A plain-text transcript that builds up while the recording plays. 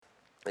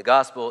The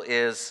gospel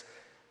is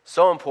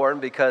so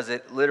important because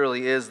it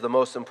literally is the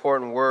most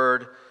important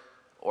word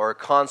or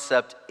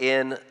concept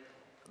in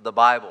the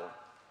Bible.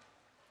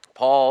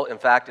 Paul, in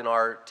fact, in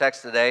our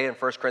text today in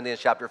 1 Corinthians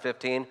chapter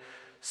 15,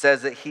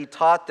 says that he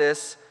taught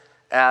this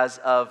as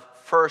of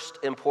first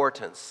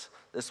importance.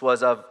 This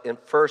was of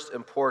first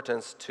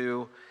importance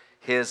to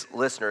his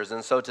listeners.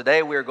 And so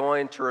today we are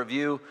going to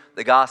review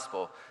the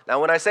gospel.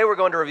 Now, when I say we're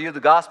going to review the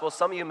gospel,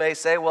 some of you may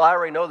say, well, I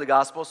already know the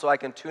gospel, so I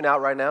can tune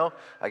out right now.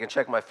 I can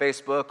check my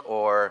Facebook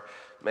or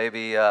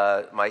maybe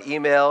my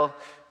email,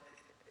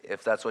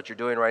 if that's what you're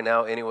doing right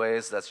now.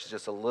 Anyways, that's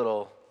just a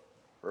little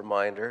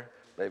reminder,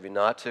 maybe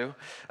not to.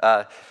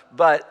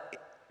 But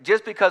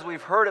just because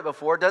we've heard it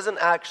before doesn't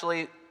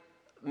actually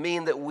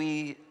mean that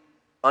we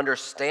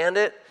understand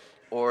it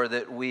or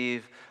that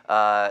we've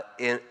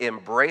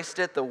embraced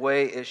it the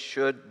way it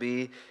should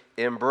be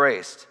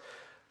embraced.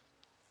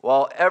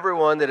 While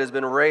everyone that has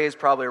been raised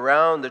probably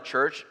around the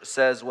church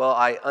says, well,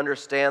 I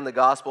understand the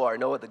gospel, or I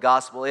know what the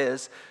gospel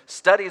is,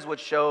 studies would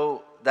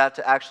show that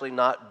to actually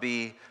not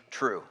be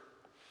true.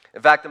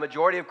 In fact, the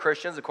majority of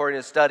Christians, according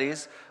to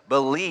studies,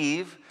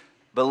 believe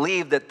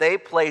that they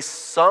play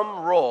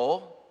some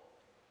role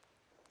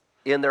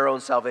in their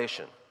own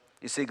salvation.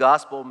 You see,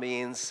 gospel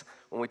means,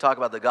 when we talk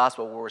about the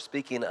gospel, what we're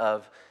speaking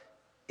of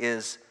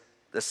is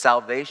the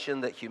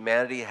salvation that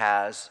humanity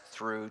has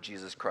through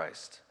Jesus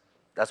Christ.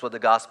 That's what the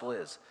gospel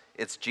is.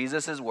 It's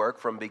Jesus' work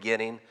from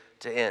beginning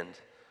to end.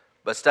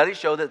 But studies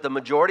show that the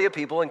majority of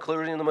people,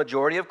 including the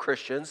majority of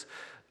Christians,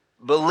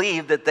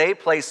 believe that they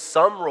play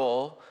some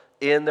role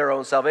in their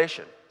own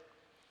salvation.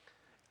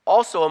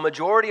 Also, a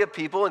majority of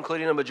people,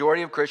 including a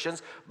majority of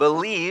Christians,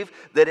 believe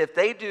that if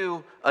they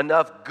do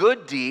enough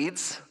good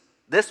deeds,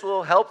 this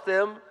will help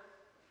them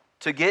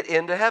to get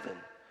into heaven.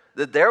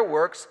 That their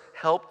works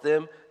help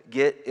them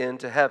get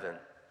into heaven.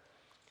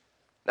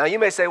 Now you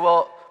may say,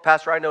 well,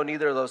 Pastor, I know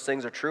neither of those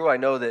things are true. I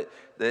know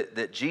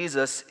that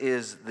Jesus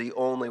is the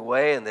only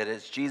way and that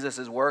it's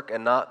Jesus' work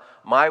and not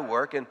my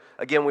work. And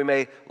again, we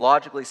may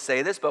logically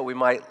say this, but we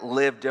might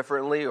live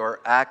differently or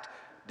act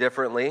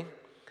differently.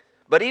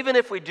 But even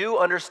if we do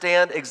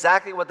understand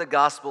exactly what the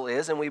gospel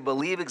is and we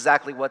believe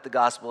exactly what the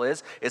gospel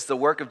is, it's the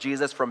work of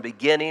Jesus from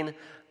beginning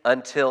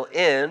until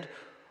end,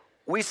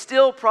 we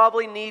still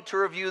probably need to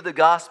review the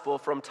gospel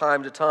from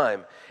time to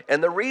time.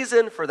 And the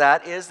reason for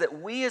that is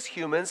that we as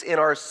humans,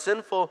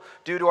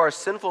 due to our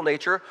sinful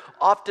nature,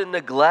 often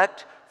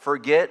neglect,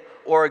 forget,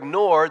 or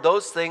ignore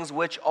those things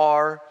which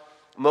are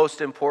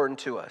most important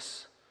to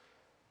us,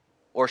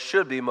 or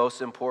should be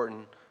most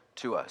important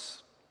to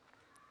us.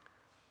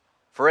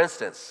 For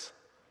instance,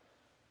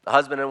 the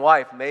husband and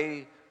wife,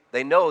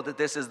 they know that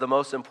this is the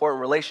most important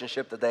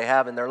relationship that they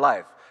have in their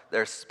life,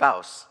 their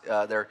spouse,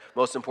 their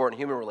most important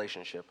human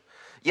relationship.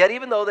 Yet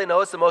even though they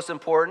know it's the most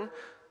important,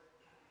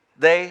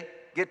 they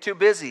get too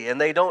busy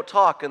and they don't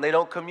talk and they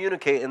don't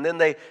communicate, and then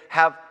they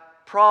have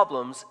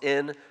problems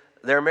in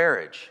their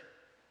marriage.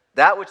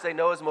 That which they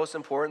know is most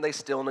important, they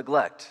still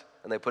neglect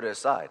and they put it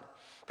aside.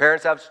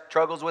 Parents have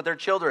struggles with their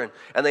children,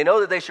 and they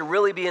know that they should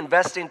really be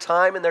investing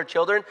time in their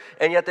children,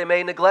 and yet they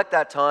may neglect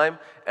that time,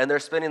 and they're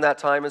spending that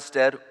time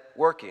instead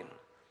working.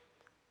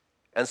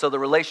 And so the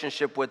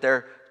relationship with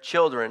their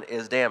children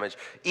is damaged.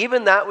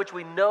 Even that which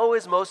we know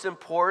is most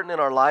important in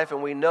our life,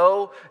 and we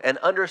know and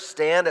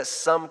understand at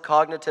some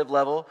cognitive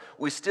level,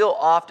 we still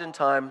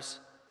oftentimes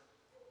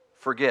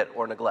forget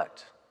or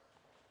neglect.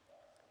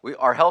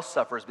 Our health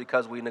suffers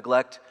because we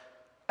neglect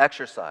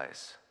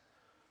exercise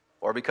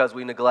or because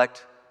we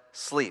neglect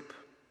sleep.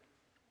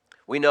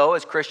 We know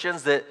as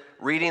Christians that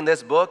reading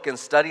this book and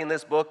studying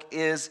this book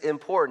is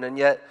important, and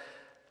yet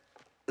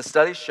the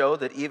studies show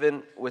that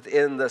even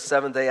within the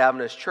Seventh-day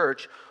Adventist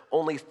Church,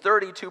 only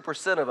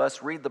 32% of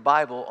us read the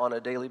Bible on a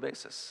daily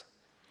basis.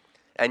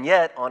 And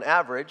yet, on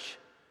average,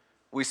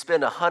 we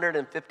spend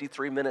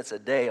 153 minutes a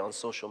day on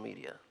social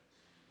media.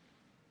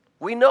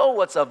 We know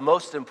what's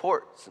most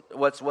important,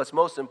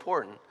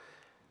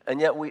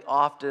 and yet we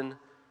often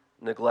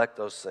neglect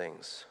those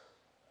things.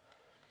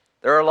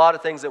 There are a lot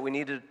of things that we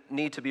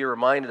need to be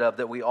reminded of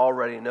that we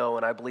already know,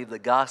 and I believe the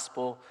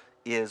gospel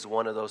is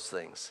one of those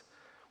things.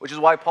 Which is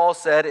why Paul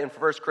said in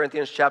 1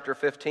 Corinthians chapter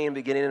 15,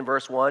 beginning in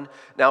verse 1,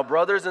 "Now,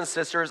 brothers and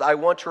sisters, I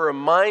want to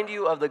remind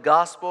you of the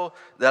gospel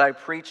that I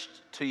preached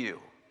to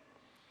you."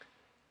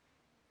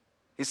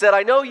 He said,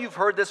 I know you've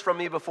heard this from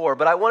me before,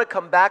 but I want to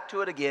come back to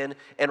it again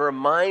and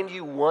remind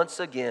you once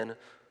again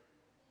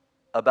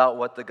about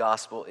what the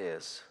gospel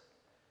is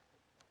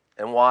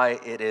and why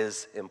it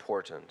is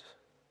important.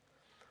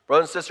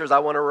 Brothers and sisters, I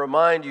want to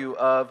remind you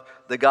of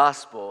the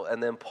gospel,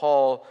 and then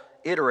Paul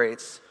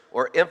reiterates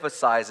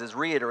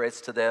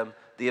to them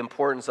the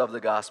importance of the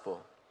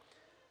gospel.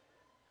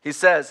 He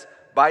says,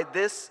 by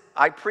this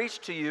I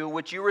preached to you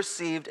which you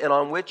received and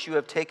on which you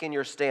have taken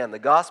your stand. The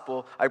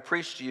gospel I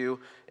preached to you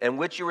and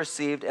which you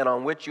received and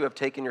on which you have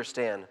taken your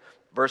stand.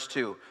 Verse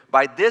 2,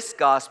 by this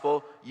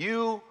gospel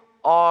you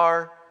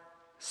are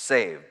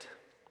saved.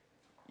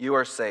 You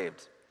are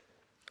saved.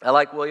 I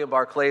like William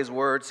Barclay's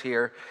words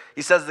here.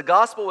 He says, the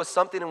gospel was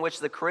something in which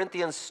the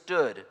Corinthians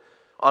stood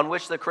on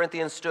which the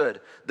Corinthians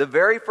stood. The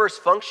very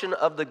first function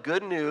of the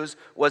good news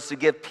was to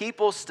give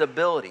people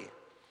stability.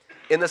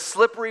 In the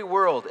slippery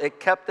world, it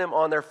kept them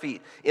on their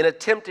feet. In a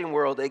tempting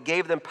world, it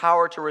gave them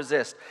power to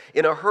resist.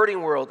 In a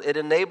hurting world, it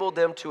enabled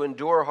them to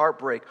endure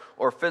heartbreak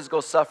or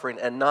physical suffering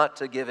and not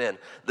to give in.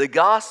 The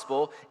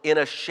gospel, in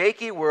a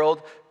shaky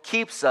world,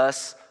 keeps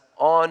us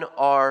on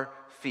our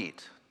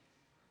feet.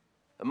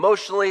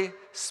 Emotionally,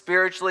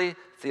 spiritually,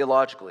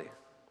 theologically.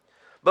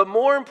 But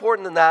more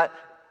important than that,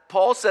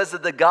 Paul says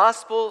that the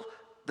gospel,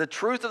 the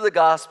truth of the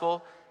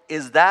gospel,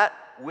 is that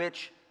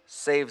which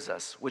saves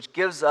us, which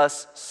gives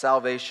us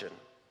salvation.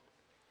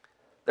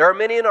 There are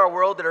many in our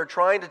world that are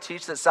trying to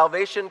teach that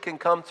salvation can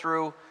come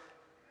through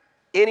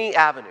any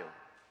avenue,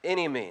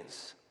 any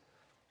means,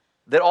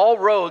 that all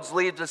roads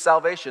lead to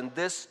salvation.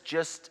 This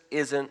just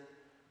isn't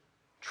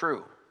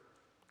true.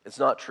 It's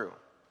not true.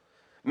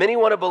 Many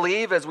want to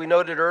believe, as we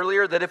noted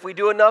earlier, that if we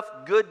do enough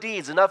good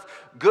deeds, enough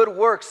good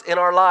works in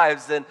our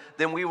lives,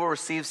 then we will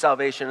receive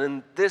salvation.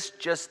 And this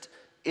just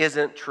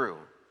isn't true.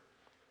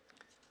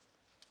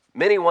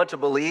 Many want to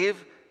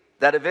believe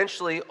that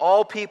eventually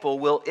all people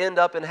will end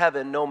up in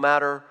heaven no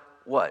matter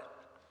what.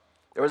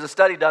 There was a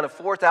study done of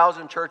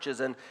 4,000 churches,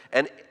 and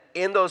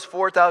in those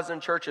 4,000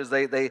 churches,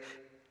 they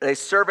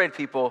surveyed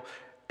people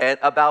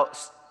about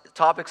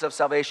topics of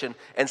salvation,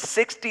 and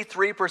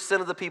 63%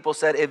 of the people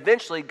said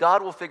eventually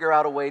God will figure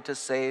out a way to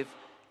save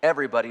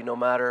everybody no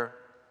matter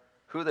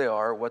who they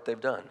are or what they've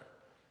done.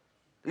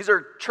 These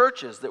are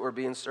churches that were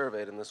being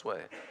surveyed in this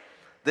way.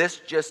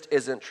 This just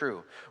isn't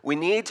true. We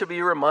need to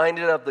be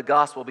reminded of the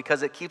gospel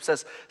because it keeps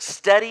us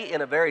steady in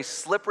a very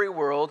slippery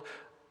world,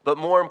 but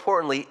more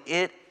importantly,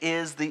 it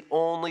is the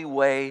only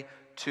way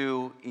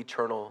to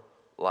eternal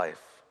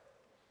life.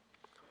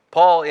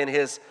 Paul, in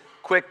his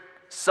quick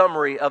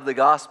summary of the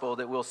gospel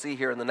that we'll see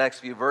here in the next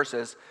few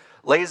verses,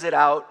 lays it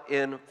out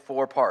in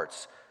 4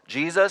 parts.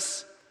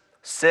 Jesus,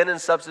 sin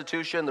and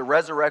substitution, the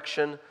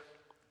resurrection,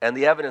 and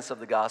the evidence of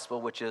the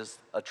gospel, which is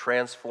a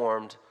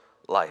transformed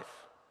life.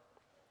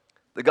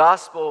 The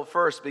gospel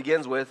first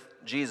begins with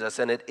Jesus,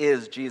 and it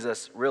is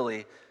Jesus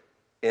really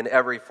in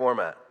every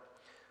format.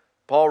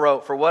 Paul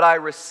wrote, "For what I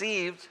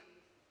received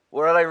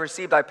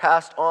I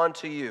passed on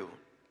to you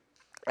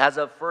as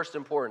of first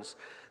importance,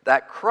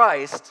 that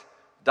Christ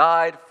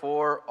died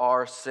for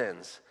our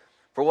sins.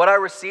 For what I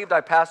received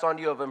I passed on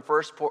to you of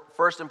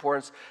first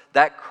importance,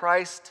 that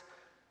Christ,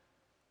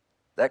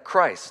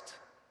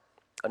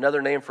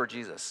 another name for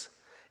Jesus."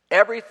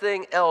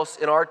 Everything else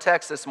in our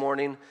text this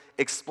morning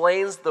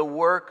explains the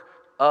work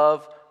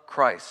of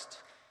Christ.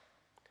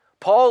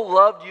 Paul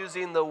loved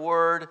using the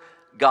word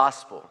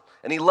gospel,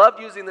 and he loved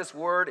using this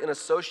word in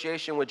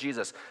association with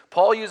Jesus.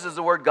 Paul uses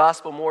the word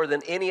gospel more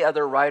than any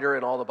other writer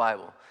in all the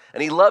Bible,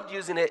 and he loved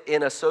using it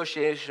in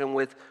association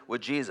with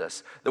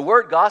Jesus. The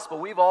word gospel,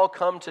 we've all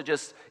come to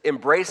just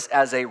embrace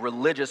as a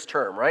religious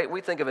term, right? We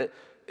think of it,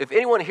 if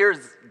anyone hears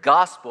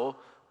gospel,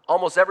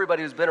 almost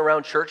everybody who's been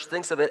around church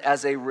thinks of it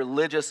as a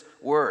religious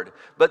word.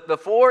 But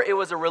before it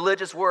was a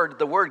religious word,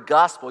 the word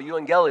gospel,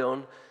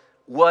 euangelion,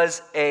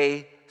 was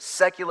a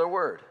secular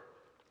word.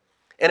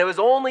 And it was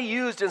only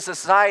used in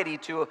society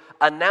to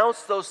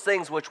announce those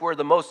things which were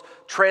the most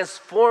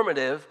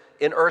transformative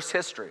in Earth's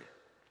history.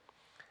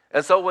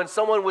 And so when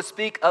someone would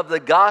speak of the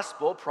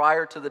gospel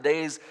prior to the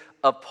days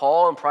of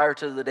Paul and prior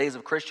to the days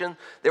of Christian,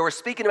 they were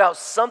speaking about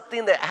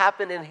something that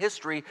happened in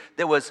history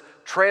that was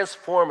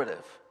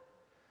transformative.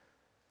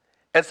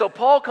 And so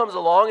Paul comes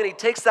along and he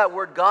takes that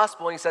word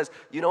gospel and he says,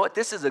 you know what,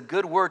 this is a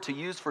good word to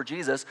use for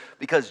Jesus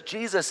because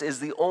Jesus is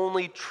the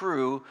only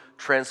true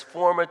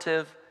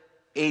transformative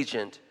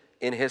agent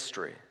in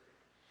history.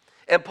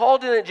 And Paul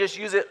didn't just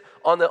use it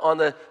on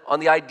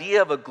the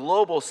idea of a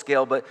global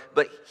scale, but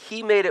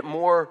he made it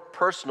more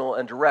personal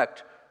and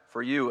direct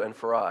for you and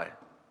for I.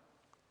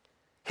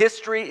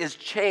 History is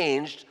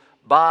changed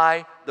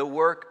by the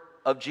work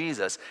of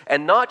Jesus.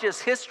 And not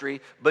just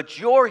history, but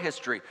your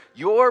history,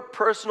 your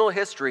personal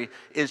history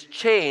is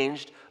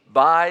changed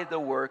by the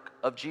work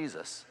of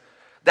Jesus.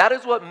 That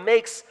is what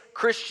makes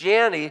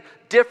Christianity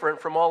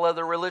different from all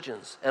other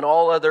religions and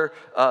all other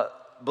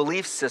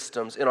belief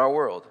systems in our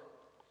world.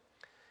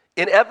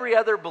 In every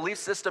other belief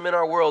system in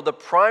our world, the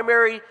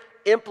primary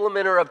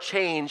implementer of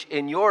change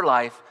in your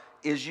life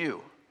is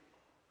you.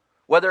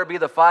 Whether it be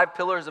the 5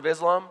 pillars of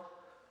Islam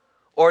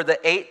or the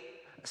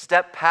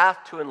 8-step path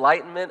to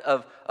enlightenment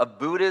of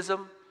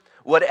Buddhism,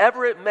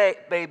 whatever it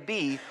may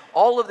be,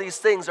 all of these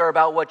things are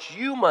about what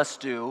you must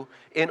do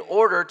in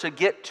order to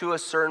get to a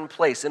certain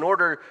place, in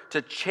order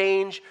to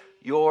change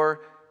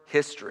your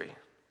history.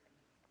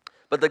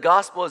 But the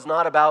gospel is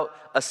not about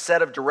a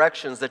set of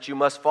directions that you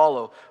must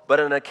follow,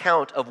 but an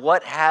account of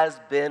what has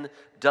been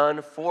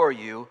done for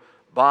you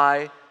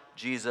by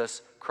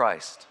Jesus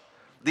Christ.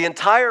 The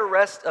entire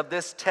rest of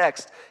this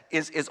text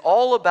is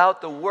all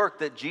about the work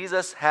that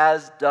Jesus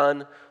has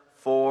done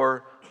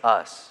for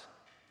us.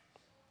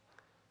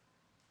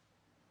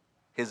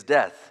 His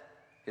death,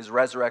 his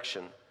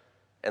resurrection,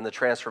 and the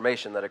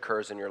transformation that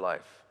occurs in your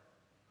life.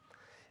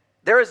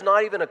 There is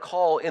not even a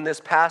call in this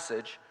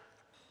passage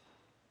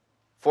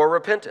for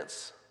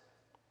repentance.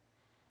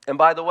 And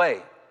by the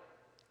way,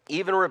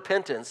 even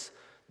repentance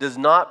does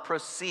not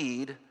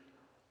precede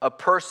a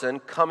person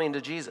coming to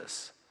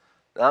Jesus.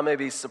 Now, that may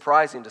be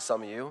surprising to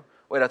some of you.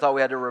 Wait, I thought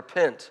we had to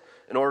repent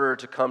in order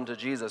to come to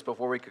Jesus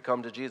before we could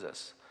come to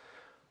Jesus.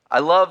 I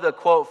love the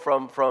quote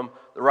from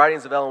the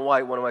writings of Ellen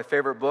White, one of my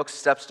favorite books,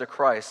 Steps to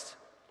Christ.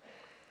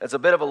 It's a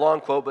bit of a long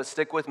quote, but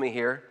stick with me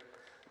here.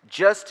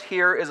 Just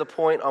here is a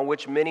point on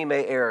which many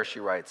may err, she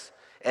writes,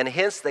 and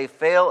hence they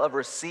fail of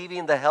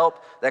receiving the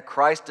help that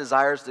Christ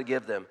desires to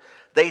give them.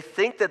 They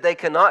think that they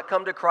cannot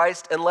come to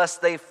Christ unless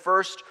they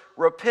first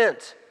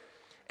repent,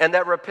 and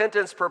that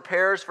repentance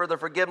prepares for the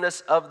forgiveness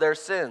of their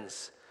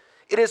sins.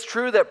 It is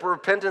true that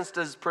repentance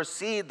does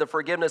precede the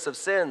forgiveness of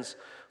sins,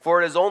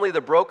 for it is only the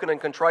broken and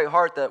contrite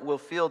heart that will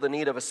feel the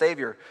need of a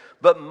Savior.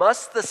 But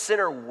must the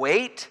sinner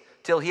wait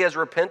till he has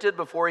repented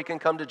before he can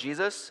come to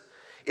Jesus?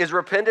 Is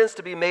repentance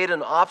to be made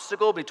an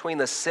obstacle between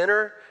the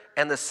sinner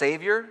and the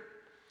Savior?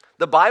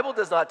 The Bible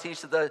does not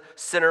teach that the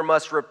sinner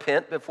must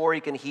repent before he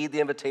can heed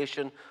the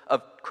invitation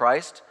of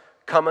Christ.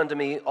 Come unto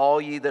me, all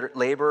ye that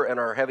labor and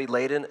are heavy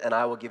laden, and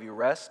I will give you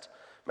rest.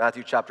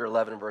 Matthew chapter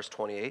 11, verse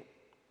 28.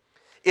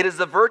 It is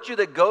the virtue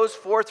that goes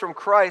forth from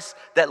Christ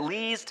that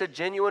leads to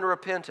genuine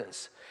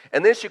repentance.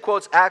 And then she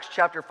quotes Acts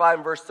chapter 5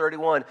 and verse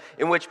 31,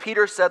 in which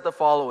Peter said the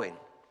following: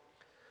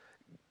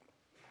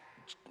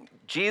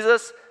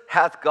 Jesus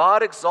hath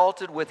God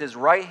exalted with his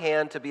right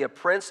hand to be a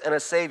prince and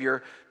a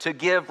savior, to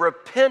give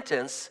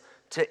repentance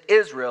to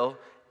Israel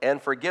and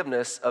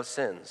forgiveness of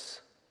sins.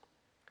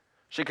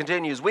 She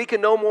continues, we can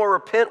no more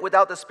repent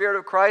without the Spirit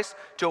of Christ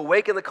to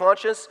awaken the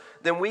conscience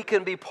than we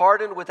can be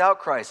pardoned without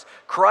Christ.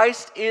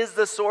 Christ is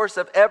the source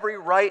of every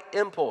right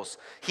impulse.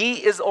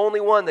 He is the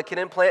only one that can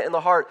implant in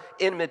the heart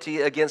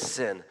enmity against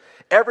sin.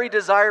 Every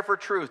desire for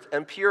truth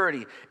and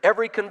purity,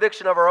 every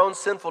conviction of our own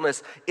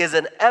sinfulness is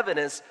an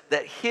evidence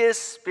that His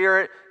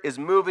Spirit is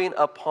moving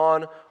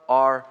upon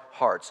our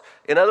hearts.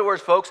 In other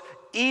words, folks,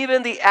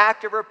 even the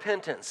act of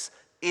repentance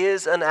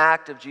is an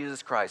act of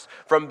Jesus Christ.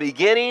 From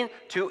beginning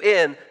to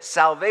end,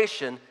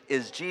 salvation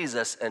is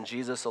Jesus and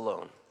Jesus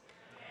alone.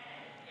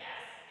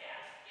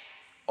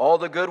 All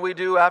the good we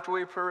do after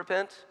we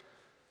repent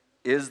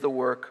is the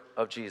work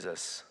of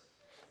Jesus.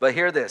 But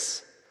hear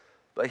this.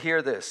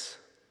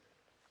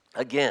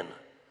 Again,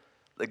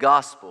 the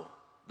gospel,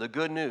 the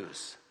good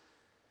news,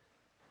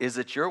 is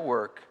that your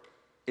work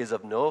is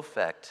of no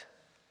effect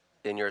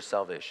in your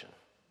salvation.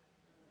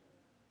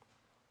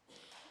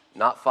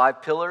 Not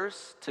 5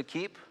 pillars to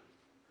keep,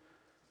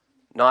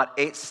 not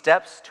 8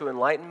 steps to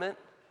enlightenment,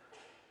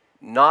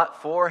 not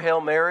 4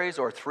 Hail Marys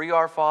or 3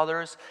 Our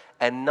Fathers,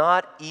 and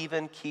not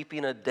even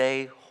keeping a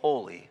day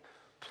holy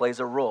plays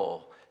a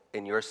role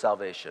in your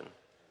salvation.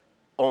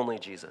 Only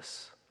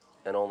Jesus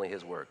and only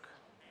His work.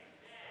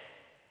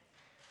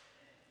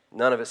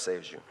 None of it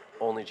saves you.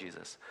 Only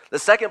Jesus. The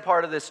second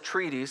part of this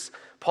treatise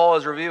Paul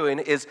is reviewing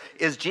is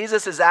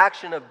Jesus'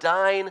 action of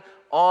dying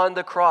on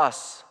the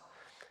cross.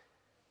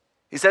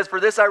 He says, for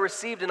this I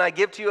received and I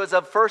give to you as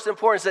of first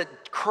importance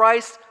that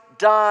Christ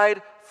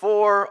died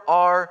for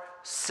our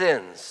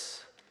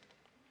sins.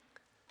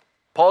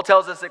 Paul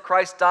tells us that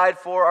Christ died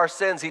for our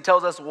sins. He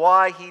tells us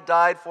why He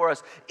died for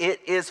us. It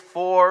is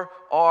for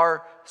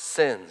our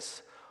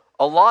sins.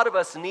 A lot of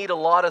us need a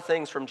lot of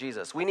things from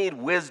Jesus. We need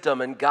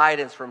wisdom and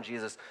guidance from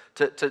Jesus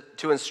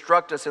to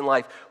instruct us in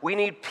life. We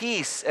need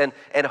peace and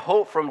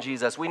hope from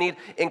Jesus. We need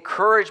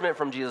encouragement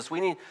from Jesus. We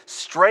need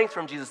strength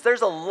from Jesus.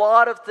 There's a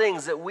lot of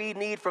things that we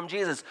need from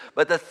Jesus.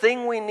 But the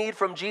thing we need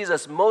from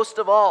Jesus most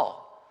of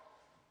all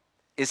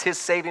is His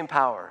saving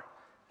power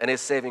and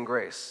His saving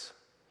grace.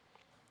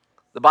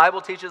 The Bible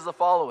teaches the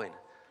following,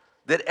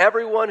 that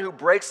everyone who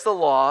breaks the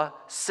law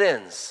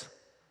sins.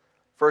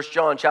 1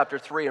 John chapter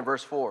 3 and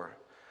verse 4.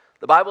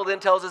 The Bible then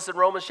tells us in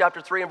Romans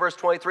chapter 3 and verse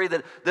 23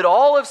 that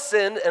all have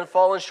sinned and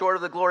fallen short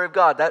of the glory of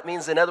God. That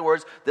means, in other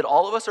words, that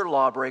all of us are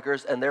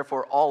lawbreakers and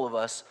therefore all of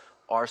us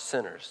are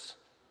sinners.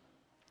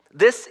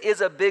 This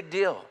is a big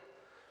deal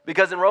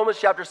because in Romans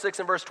chapter 6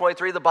 and verse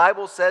 23, the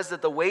Bible says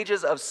that the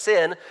wages of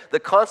sin, the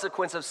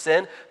consequence of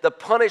sin, the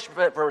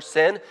punishment for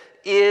sin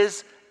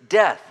is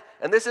death.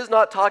 And this is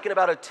not talking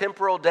about a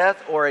temporal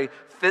death or a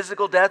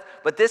physical death,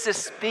 but this is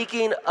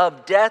speaking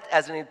of death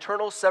as an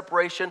eternal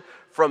separation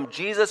from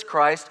Jesus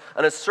Christ,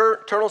 an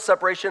eternal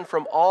separation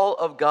from all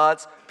of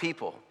God's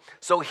people.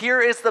 So here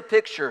is the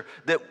picture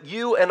that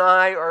you and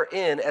I are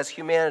in as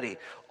humanity.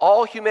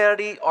 All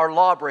humanity are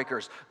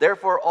lawbreakers.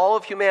 Therefore, all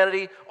of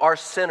humanity are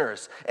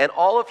sinners. And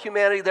all of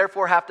humanity,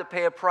 therefore, have to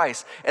pay a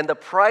price. And the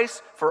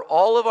price for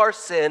all of our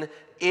sin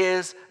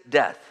is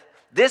death.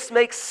 This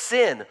makes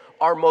sin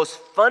our most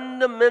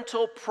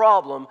fundamental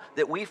problem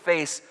that we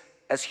face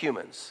as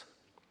humans.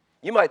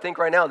 You might think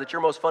right now that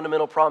your most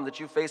fundamental problem that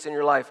you face in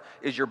your life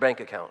is your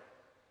bank account.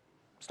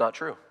 It's not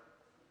true.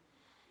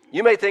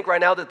 You may think right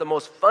now that the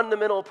most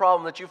fundamental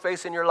problem that you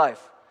face in your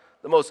life,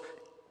 the most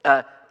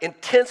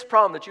intense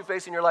problem that you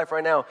face in your life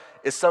right now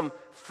is some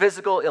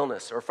physical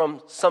illness or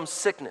from some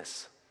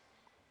sickness.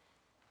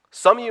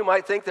 Some of you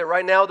might think that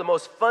right now the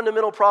most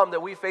fundamental problem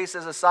that we face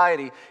as a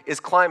society is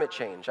climate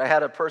change. I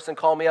had a person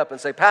call me up and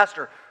say,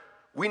 Pastor,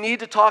 We need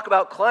to talk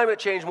about climate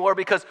change more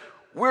because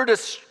we're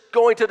just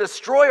going to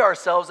destroy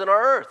ourselves and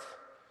our earth.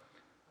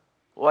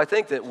 Well, I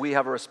think that we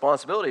have a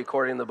responsibility,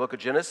 according to the book of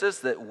Genesis,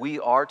 that we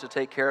are to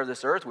take care of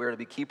this earth. We are to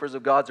be keepers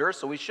of God's earth,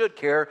 so we should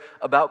care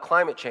about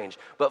climate change.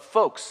 But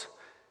folks,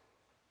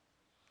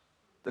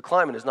 the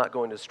climate is not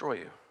going to destroy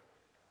you,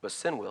 but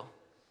sin will.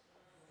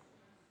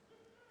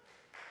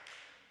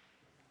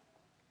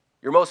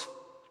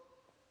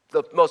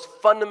 The most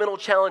fundamental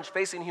challenge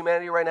facing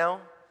humanity right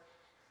now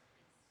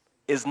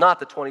is not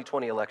the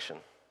 2020 election.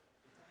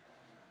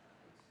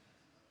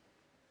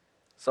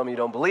 Some of you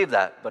don't believe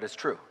that, but it's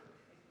true.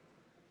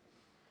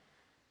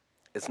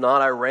 It's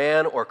not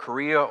Iran or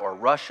Korea or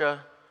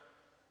Russia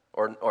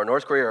or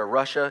North Korea or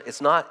Russia.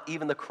 It's not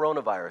even the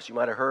coronavirus. You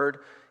might have heard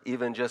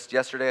even just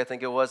yesterday, I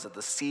think it was, that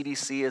the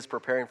CDC is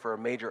preparing for a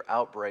major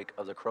outbreak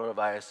of the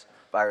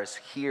coronavirus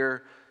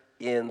here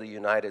in the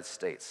United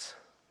States.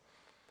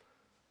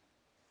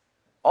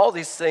 All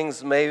these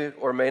things may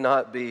or may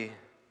not be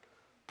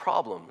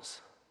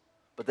problems,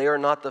 but they are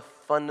not the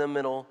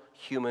fundamental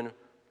human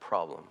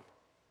problem.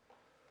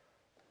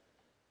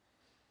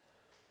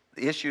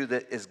 The issue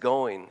that is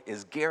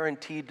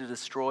guaranteed to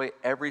destroy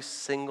every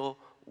single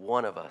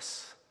one of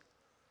us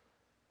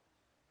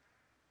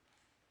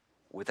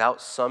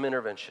without some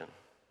intervention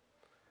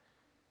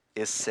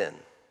is sin.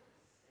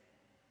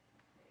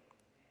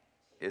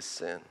 Is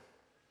sin.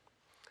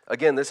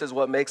 Again, this is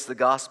what makes the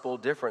gospel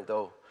different,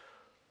 though.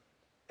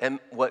 And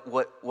what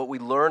we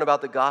learn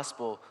about the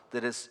gospel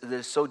that is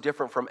so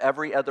different from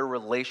every other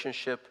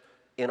relationship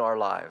in our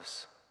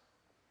lives.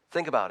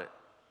 Think about it.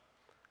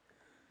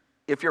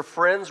 If your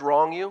friends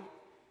wrong you,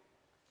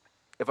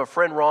 if a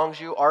friend wrongs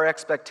you, our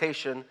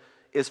expectation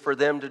is for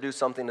them to do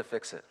something to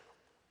fix it.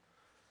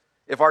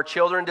 If our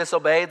children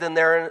disobey, then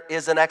there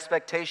is an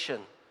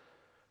expectation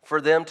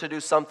for them to do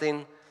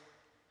something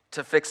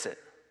to fix it.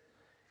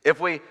 If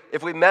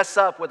we mess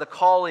up with a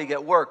colleague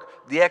at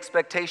work, the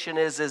expectation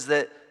is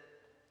that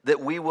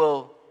we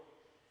will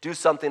do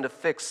something to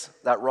fix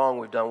that wrong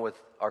we've done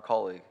with our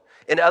colleague.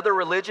 In other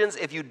religions,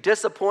 if you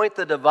disappoint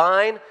the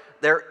divine,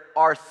 there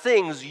are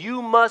things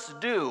you must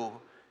do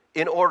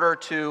in order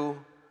to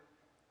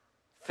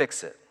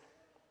fix it.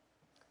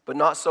 But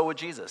not so with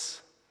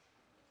Jesus.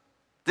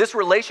 This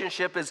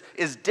relationship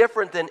is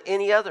different than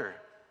any other.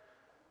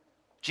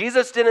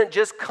 Jesus didn't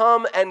just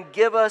come and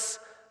give us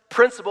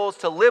principles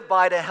to live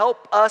by to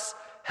help us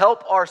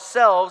help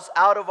ourselves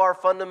out of our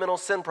fundamental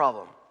sin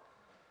problem.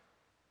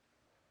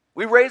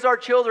 We raise our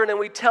children and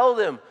we tell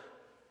them,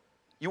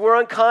 you were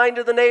unkind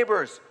to the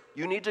neighbors.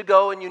 You need to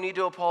go and you need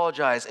to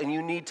apologize and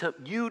you need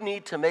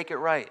to make it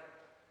right.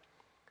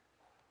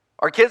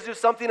 Our kids do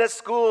something at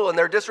school and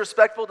they're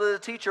disrespectful to the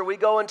teacher. We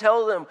go and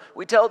tell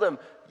them,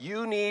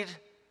 you need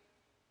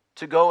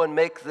to go and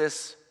make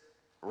this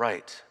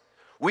right.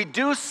 We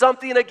do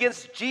something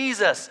against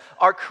Jesus,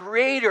 our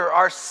Creator,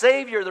 our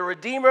Savior, the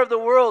Redeemer of the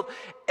world,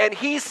 and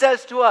He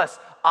says to us,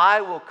 I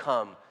will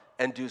come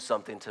and do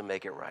something to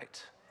make it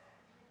right.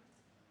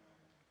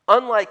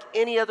 Unlike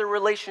any other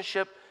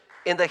relationship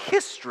in the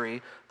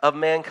history of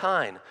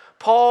mankind.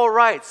 Paul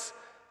writes,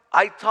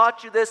 I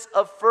taught you this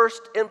of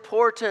first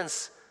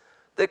importance,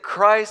 that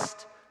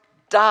Christ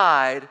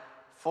died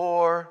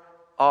for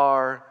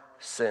our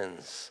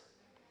sins.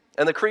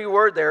 And the Cree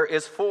word there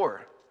is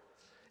for.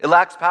 It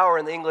lacks power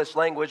in the English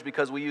language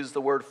because we use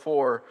the word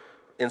for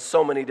in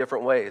so many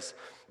different ways.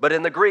 But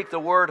in the Greek, the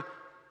word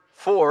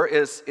for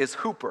is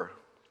hooper.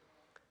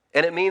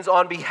 And it means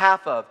on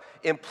behalf of,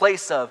 in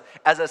place of,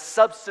 as a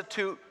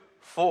substitute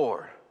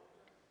for.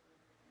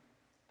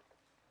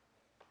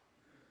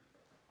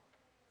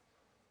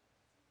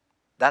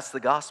 That's the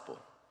gospel.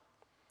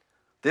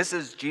 This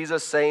is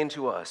Jesus saying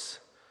to us,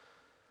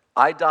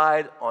 I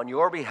died on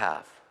your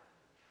behalf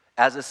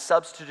as a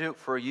substitute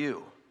for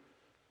you.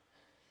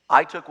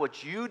 I took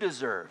what you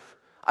deserve.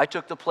 I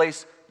took the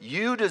place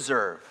you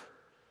deserve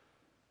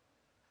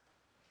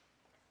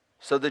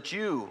so that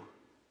you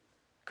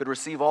could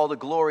receive all the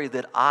glory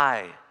that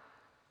I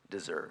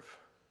deserve.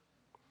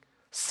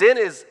 Sin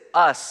is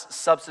us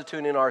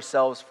substituting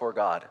ourselves for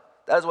God.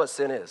 That is what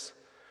sin is.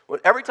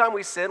 Every time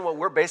we sin, what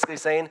we're basically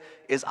saying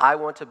is, I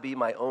want to be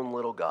my own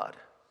little God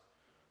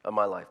of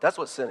my life. That's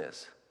what sin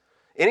is.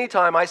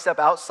 Anytime I step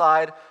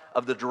outside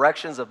of the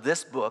directions of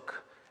this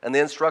book and the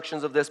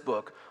instructions of this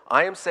book,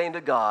 I am saying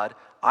to God,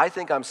 I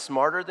think I'm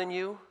smarter than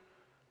you.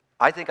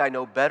 I think I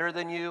know better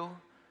than you.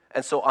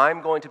 And so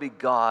I'm going to be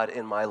God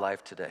in my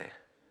life today.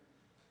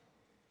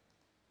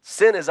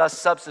 Sin is us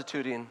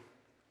substituting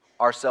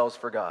ourselves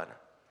for God.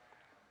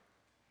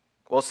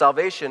 Well,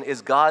 salvation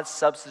is God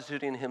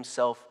substituting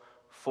Himself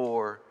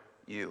for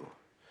you,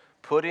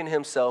 putting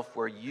Himself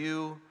where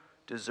you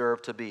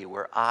deserve to be,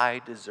 where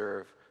I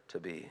deserve to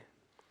be.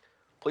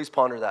 Please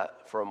ponder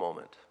that for a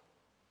moment.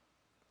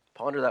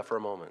 Ponder that for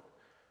a moment.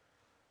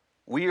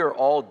 We are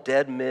all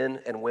dead men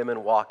and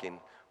women walking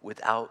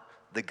without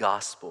the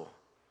gospel,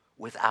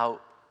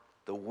 without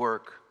the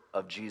work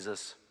of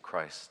Jesus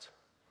Christ.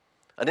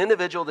 An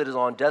individual that is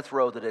on death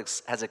row that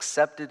has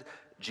accepted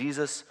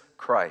Jesus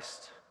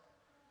Christ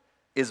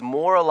is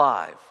more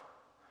alive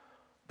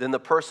than the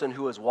person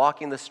who is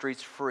walking the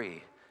streets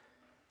free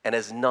and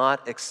has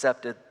not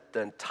accepted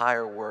the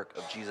entire work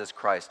of Jesus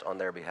Christ on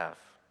their behalf.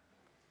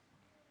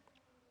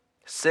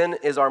 Sin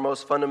is our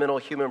most fundamental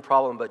human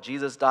problem, but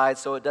Jesus died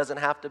so it doesn't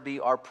have to be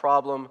our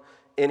problem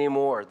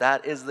anymore.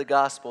 That is the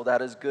gospel.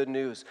 That is good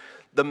news.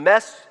 The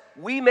mess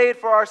we made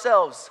for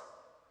ourselves,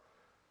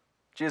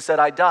 Jesus said,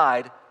 I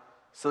died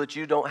so that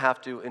you don't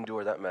have to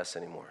endure that mess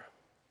anymore.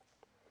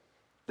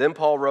 Then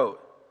Paul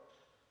wrote,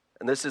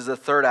 and this is the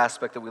third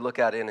aspect that we look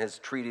at in his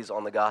treatise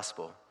on the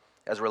gospel,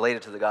 as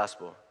related to the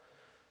gospel.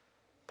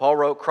 Paul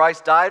wrote,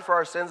 Christ died for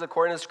our sins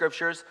according to the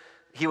Scriptures.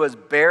 He was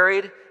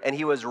buried, and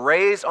he was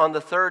raised on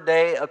the third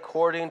day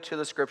according to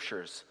the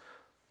Scriptures.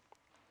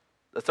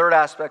 The third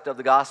aspect of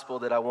the gospel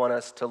that I want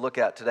us to look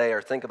at today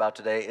or think about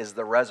today is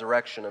the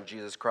resurrection of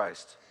Jesus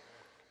Christ.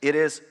 It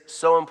is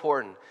so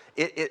important.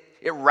 It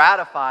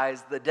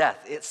ratifies the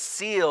death. It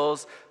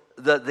seals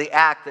the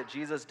act that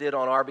Jesus did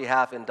on our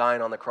behalf in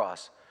dying on the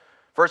cross.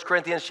 1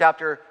 Corinthians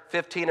chapter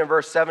 15 and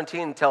verse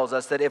 17 tells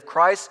us that if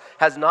Christ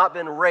has not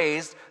been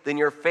raised, then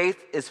your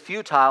faith is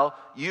futile.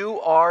 You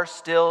are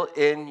still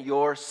in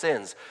your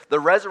sins.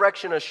 The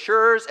resurrection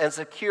assures and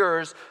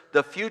secures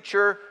the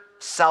future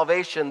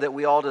salvation that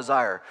we all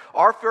desire.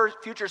 Our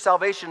future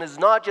salvation is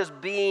not just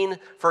being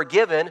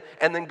forgiven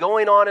and then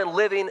going on and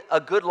living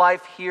a good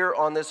life here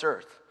on this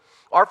earth.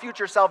 Our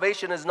future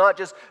salvation is not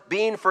just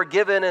being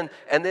forgiven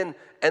and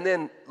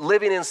then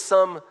living in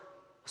some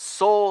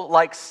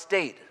soul-like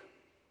state,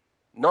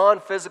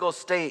 non-physical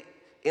state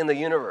in the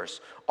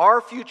universe. Our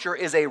future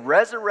is a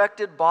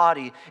resurrected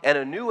body and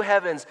a new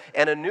heavens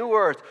and a new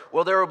earth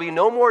where there will be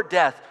no more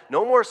death,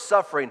 no more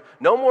suffering,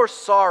 no more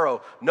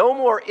sorrow, no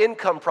more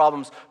income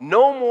problems,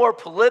 no more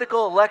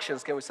political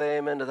elections. Can we say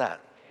amen to that?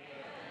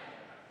 Amen.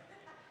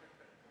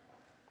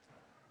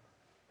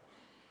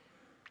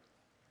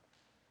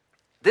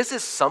 This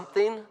is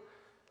something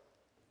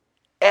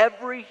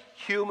every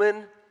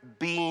human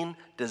being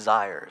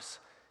desires.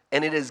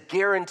 And it is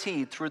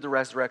guaranteed through the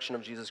resurrection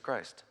of Jesus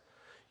Christ.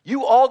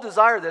 You all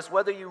desire this,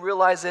 whether you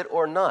realize it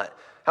or not.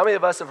 How many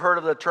of us have heard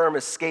of the term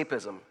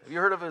escapism? Have you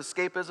heard of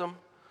escapism?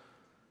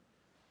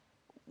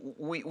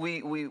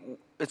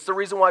 It's the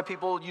reason why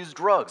people use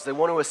drugs. They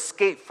want to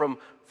escape from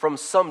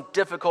some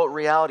difficult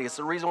reality. It's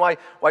the reason why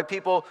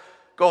people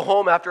go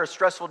home after a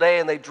stressful day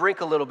and they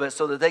drink a little bit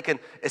so that they can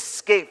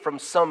escape from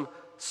some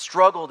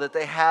struggle that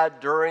they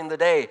had during the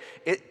day.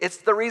 It's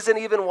the reason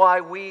even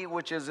why we,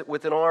 which is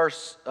within our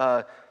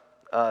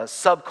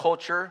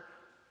subculture,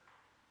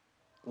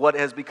 what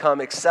has become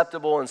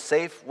acceptable and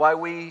safe, why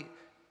we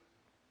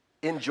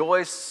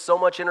enjoy so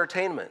much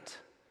entertainment.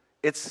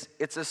 It's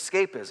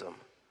escapism.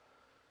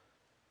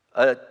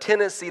 A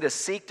tendency to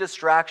seek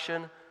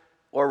distraction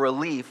or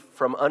relief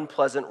from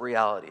unpleasant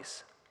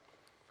realities.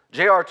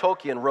 J.R.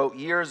 Tolkien wrote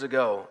years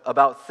ago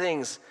about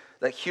things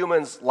that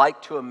humans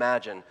like to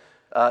imagine.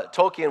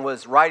 Tolkien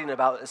was writing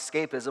about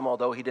escapism,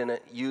 although he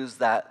didn't use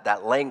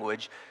that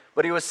language.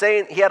 But he was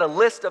saying, he had a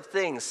list of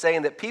things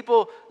saying that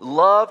people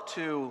love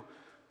to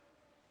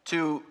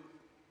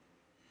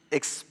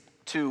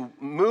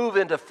move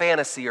into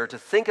fantasy or to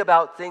think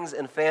about things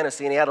in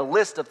fantasy. And he had a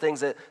list of things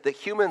that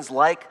humans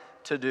like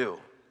to do.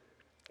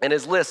 And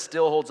his list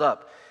still holds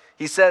up.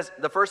 He says,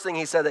 the first thing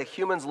he said that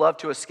humans love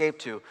to escape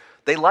to,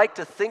 they like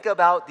to think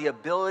about the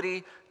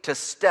ability to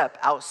step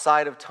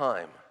outside of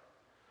time,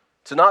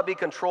 to not be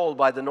controlled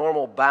by the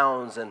normal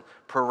bounds and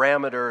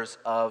parameters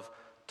of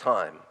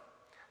time.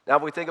 Now,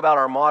 if we think about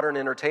our modern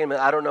entertainment,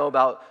 I don't know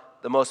about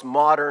the most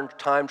modern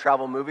time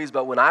travel movies,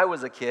 but when I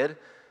was a kid,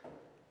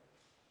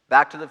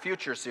 Back to the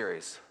Future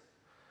series,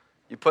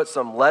 you put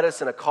some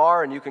lettuce in a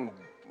car and you can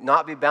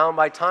not be bound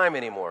by time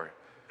anymore.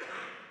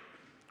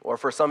 Or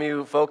for some of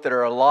you folk that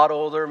are a lot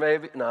older,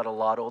 maybe, not a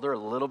lot older, a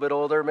little bit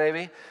older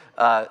maybe,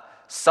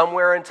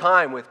 Somewhere in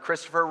Time with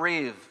Christopher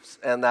Reeves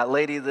and that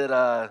lady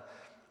that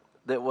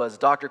was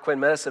Dr. Quinn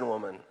Medicine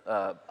Woman,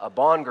 a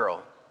Bond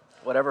girl,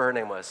 whatever her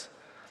name was.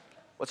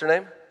 What's her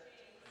name?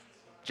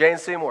 Jane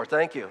Seymour,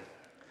 thank you.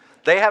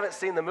 They haven't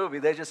seen the movie,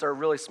 they just are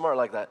really smart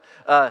like that.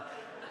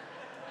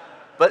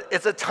 But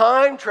it's a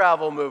time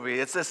travel movie.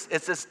 It's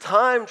this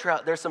time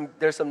travel. There's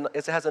some.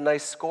 It has a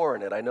nice score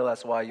in it. I know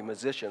that's why you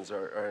musicians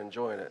are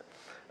enjoying it.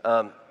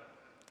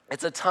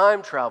 It's a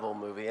time travel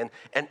movie, and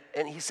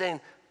he's saying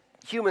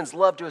humans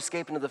love to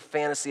escape into the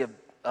fantasy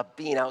of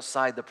being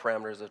outside the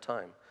parameters of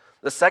time.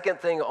 The second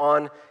thing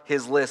on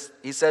his list,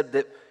 he said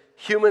that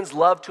humans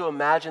love to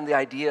imagine the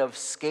idea of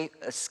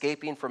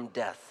escaping from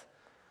death.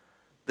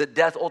 That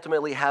death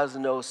ultimately has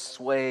no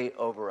sway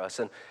over us,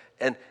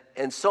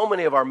 and so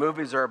many of our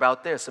movies are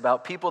about this,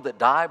 about people that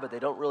die, but they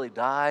don't really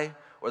die,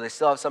 or they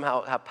still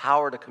somehow have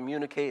power to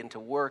communicate and to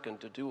work and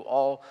to do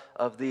all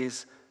of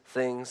these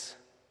things.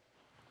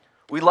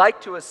 We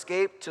like to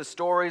escape to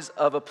stories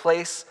of a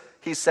place,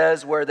 he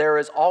says, where there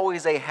is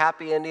always a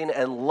happy ending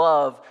and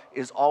love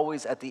is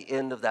always at the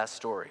end of that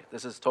story.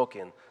 This is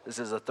Tolkien. This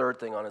is the third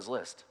thing on his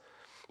list.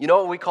 You know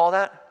what we call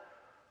that?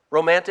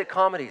 Romantic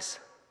comedies.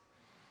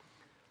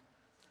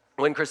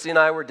 when Christine and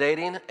I were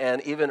dating,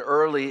 and even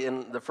early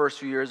in the first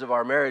few years of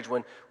our marriage,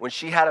 when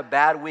she had a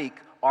bad week,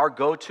 our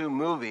go-to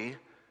movie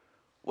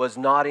was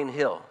Notting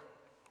Hill.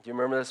 Do you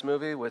remember this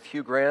movie with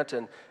Hugh Grant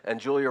and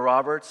Julia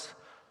Roberts?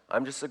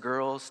 I'm just a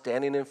girl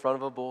standing in front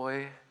of a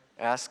boy,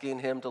 asking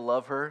him to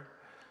love her.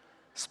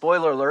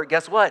 Spoiler alert,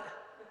 guess what?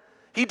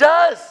 He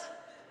does.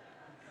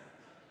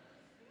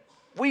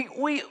 We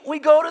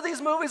go to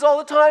these movies all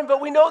the time, but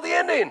we know the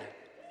ending.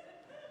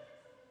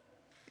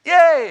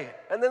 Yay!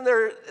 And then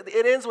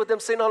it ends with them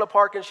sitting on a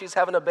park and she's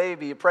having a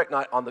baby,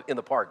 not in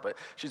the park, but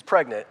she's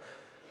pregnant.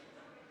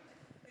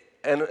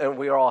 And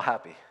we are all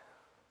happy.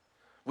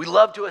 We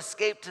love to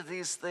escape to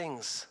these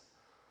things.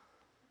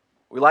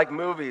 We like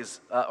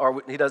movies,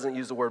 or he doesn't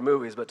use the word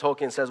movies, but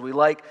Tolkien says we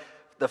like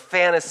the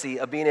fantasy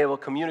of being able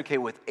to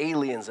communicate with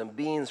aliens and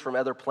beings from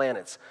other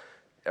planets.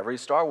 Every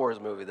Star Wars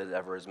movie that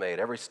ever is made,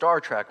 every Star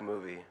Trek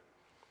movie.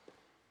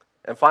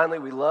 And finally,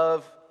 we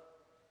love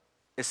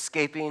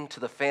escaping to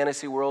the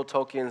fantasy world,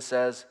 Tolkien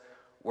says,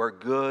 where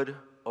good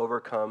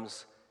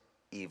overcomes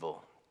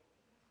evil.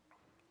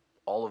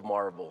 All of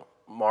Marvel,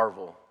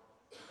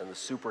 and the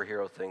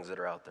superhero things that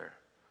are out there.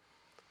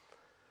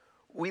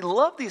 We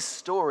love these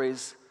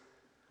stories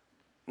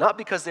not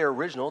because they're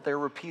original, they're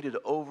repeated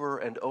over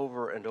and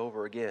over and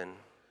over again.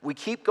 We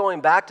keep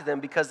going back to them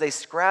because they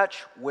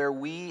scratch where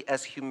we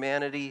as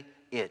humanity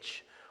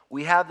itch.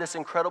 We have this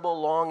incredible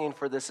longing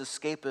for this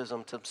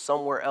escapism to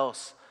somewhere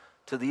else,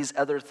 to these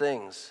other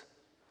things.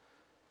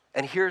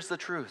 And here's the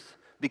truth.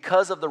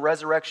 Because of the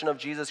resurrection of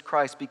Jesus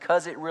Christ,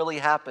 because it really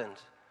happened,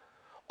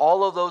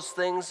 all of those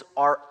things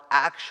are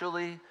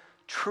actually,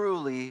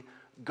 truly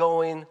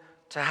going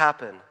to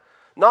happen.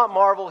 Not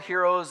Marvel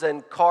heroes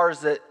and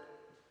cars that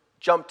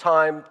jump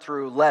time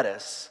through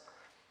lettuce,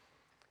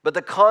 but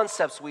the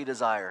concepts we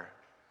desire.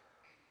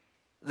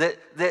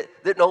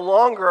 That no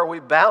longer are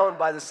we bound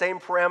by the same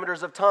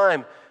parameters of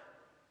time.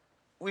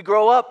 We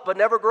grow up but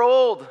never grow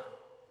old.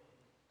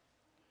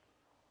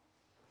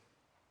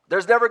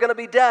 There's never going to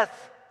be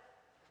death.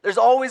 There's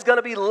always going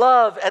to be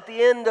love at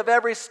the end of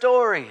every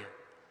story.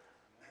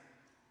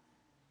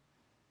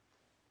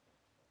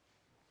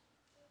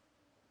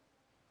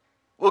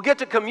 We'll get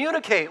to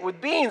communicate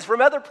with beings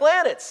from other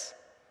planets.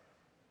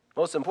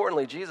 Most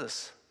importantly,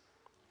 Jesus.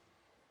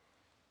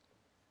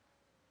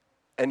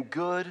 And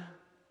good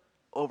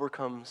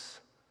overcomes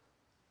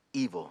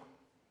evil.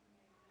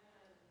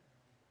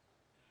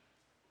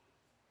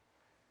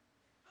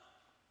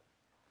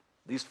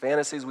 These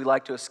fantasies we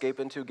like to escape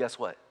into, guess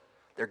what?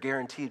 They're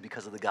guaranteed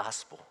because of the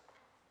gospel.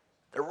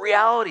 They're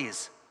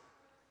realities.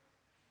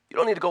 You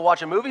don't need to go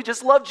watch a movie,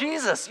 just love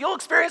Jesus. You'll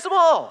experience them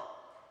all.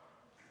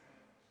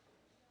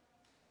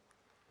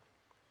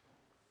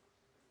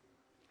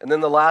 And then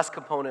the last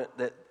component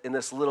that in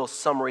this little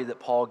summary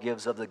that Paul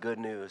gives of the good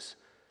news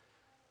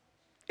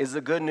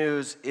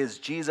is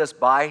Jesus,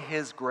 by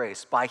his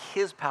grace, by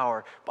his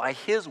power, by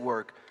his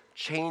work,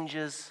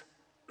 changes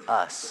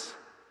us.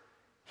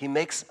 He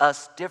makes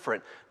us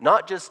different,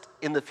 not just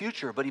in the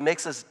future, but he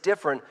makes us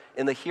different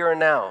in the here and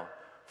now.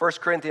 1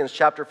 Corinthians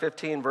chapter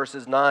 15,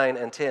 verses 9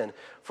 and 10.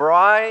 For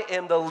I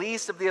am the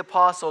least of the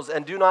apostles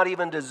and do not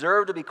even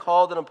deserve to be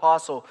called an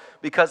apostle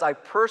because I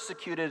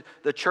persecuted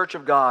the church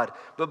of God.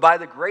 But by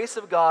the grace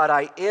of God,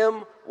 I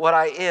am what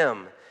I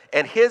am.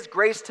 And his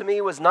grace to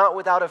me was not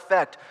without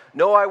effect.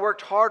 No, I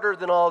worked harder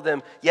than all of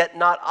them, yet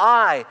not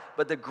I,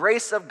 but the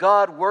grace of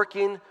God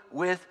working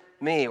with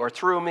me or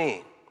through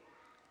me.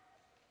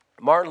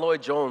 Martin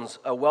Lloyd-Jones,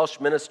 a Welsh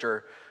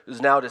minister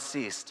who's now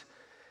deceased,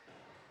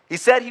 he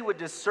said he would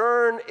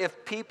discern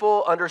if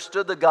people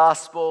understood the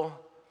gospel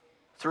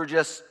through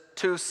just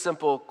two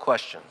simple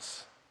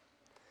questions.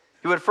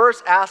 He would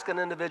first ask an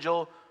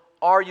individual,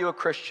 "Are you a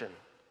Christian?"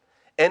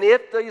 And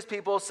if these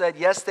people said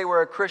yes, they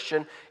were a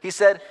Christian, he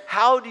said,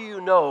 "How do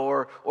you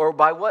know, or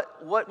by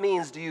what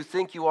means do you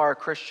think you are a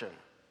Christian?"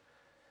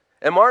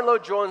 And Martin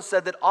Lloyd-Jones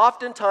said that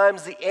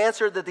oftentimes the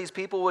answer that these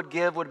people would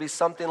give would be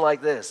something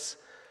like this: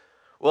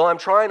 "Well, I'm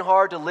trying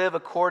hard to live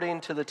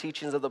according to the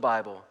teachings of the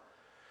Bible.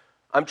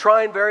 I'm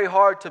trying very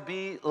hard to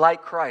be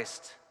like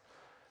Christ.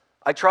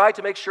 I try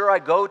to make sure I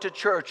go to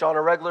church on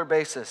a regular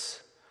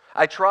basis.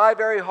 I try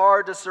very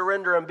hard to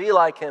surrender and be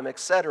like him,"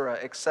 etc.,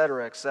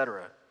 etc.,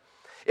 etc.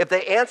 If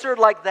they answered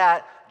like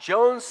that,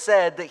 Jones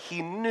said that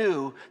he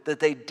knew that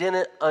they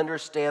didn't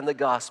understand the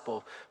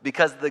gospel,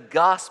 because the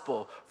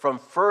gospel, from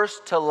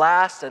first to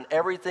last and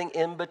everything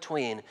in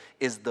between,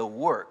 is the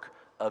work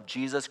of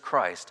Jesus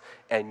Christ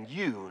and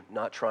you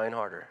not trying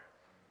harder.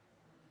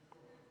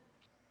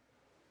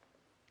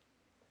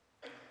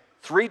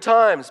 3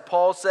 times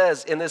Paul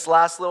says in this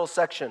last little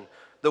section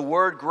the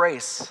word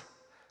grace.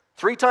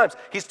 3 times.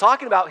 He's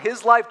talking about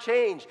his life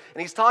change,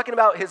 and he's talking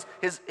about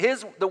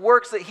the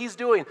works that he's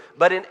doing.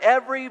 But in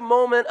every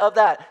moment of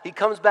that, he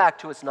comes back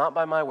to, it's not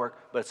by my work,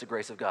 but it's the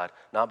grace of God.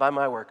 Not by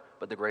my work,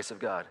 but the grace of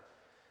God.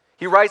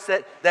 He writes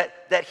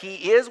that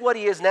he is what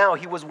he is now.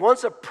 He was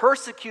once a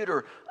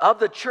persecutor of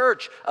the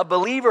church, of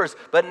believers,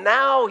 but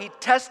now he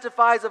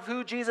testifies of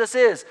who Jesus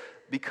is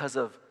because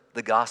of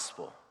the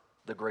gospel,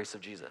 the grace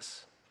of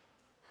Jesus.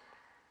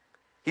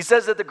 He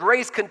says that the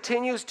grace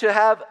continues to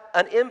have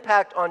an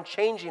impact on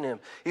changing him.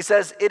 He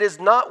says it is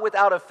not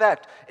without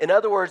effect. In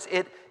other words,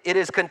 it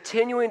is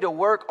continuing to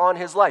work on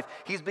his life.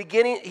 He's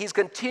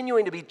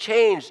continuing to be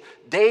changed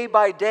day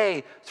by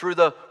day through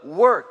the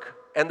work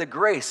and the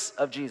grace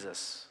of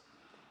Jesus.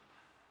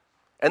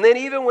 And then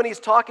even when he's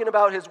talking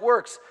about his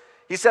works,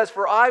 he says,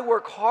 "For I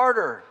work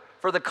harder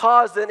for the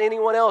cause than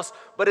anyone else,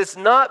 but it's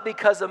not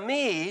because of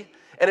me,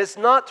 and it's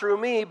not through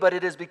me, but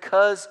it is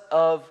because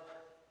of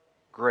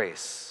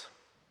grace."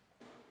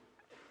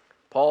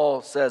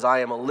 Paul says, "I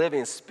am a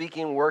living,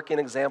 speaking, working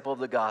example of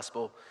the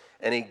gospel,"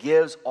 and he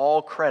gives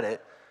all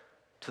credit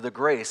to the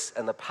grace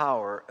and the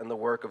power and the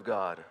work of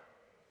God.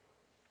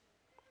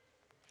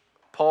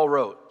 Paul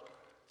wrote,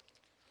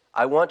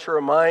 "I want to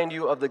remind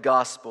you of the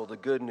gospel, the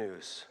good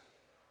news."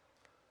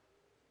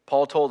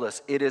 Paul told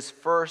us it is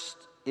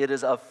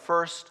of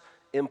first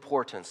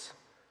importance.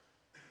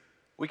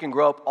 We can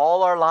grow up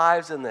all our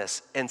lives in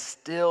this and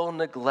still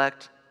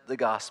neglect the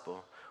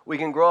gospel. We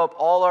can grow up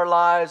all our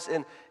lives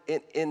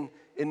in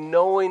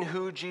knowing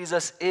who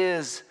Jesus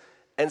is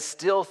and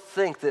still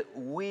think that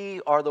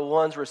we are the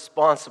ones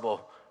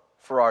responsible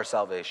for our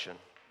salvation.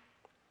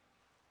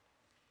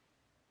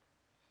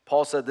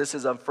 Paul said this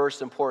is of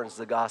first importance,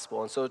 the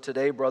gospel. And so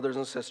today, brothers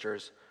and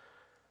sisters,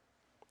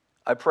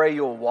 I pray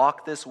you will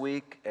walk this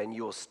week and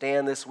you will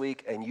stand this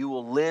week and you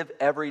will live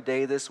every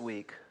day this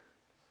week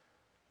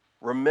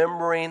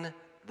remembering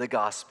the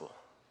gospel,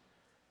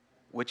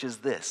 which is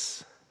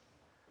this: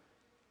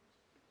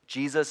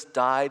 Jesus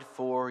died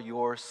for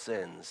your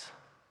sins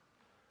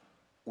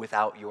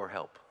without your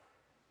help.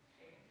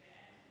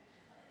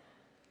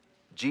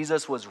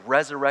 Jesus was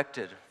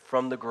resurrected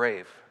from the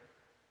grave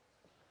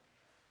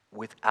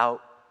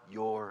without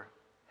your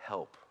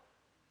help.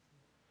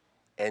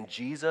 And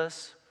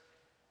Jesus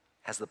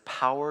has the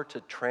power to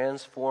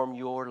transform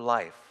your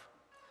life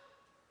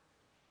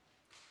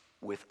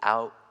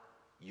without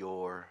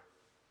your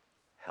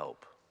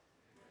help.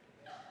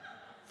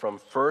 From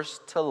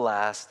first to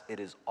last,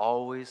 it is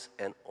always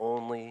and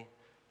only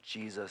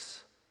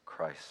Jesus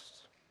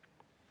Christ.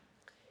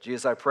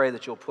 Jesus, I pray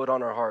that you'll put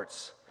on our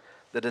hearts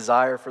the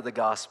desire for the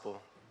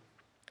gospel,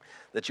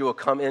 that you will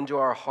come into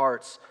our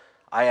hearts,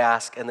 I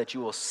ask, and that you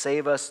will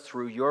save us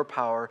through your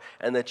power,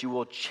 and that you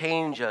will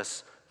change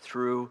us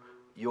through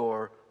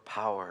your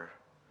power.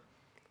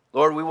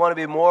 Lord, we want to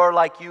be more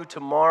like you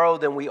tomorrow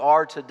than we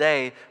are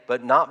today,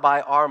 but not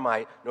by our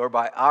might nor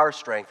by our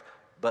strength,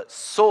 but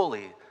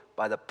solely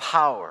by the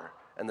power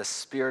and the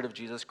Spirit of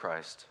Jesus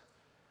Christ.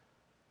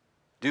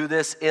 Do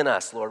this in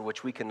us, Lord,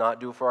 which we cannot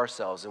do for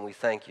ourselves, and we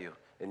thank you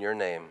in your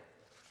name.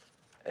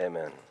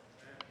 Amen.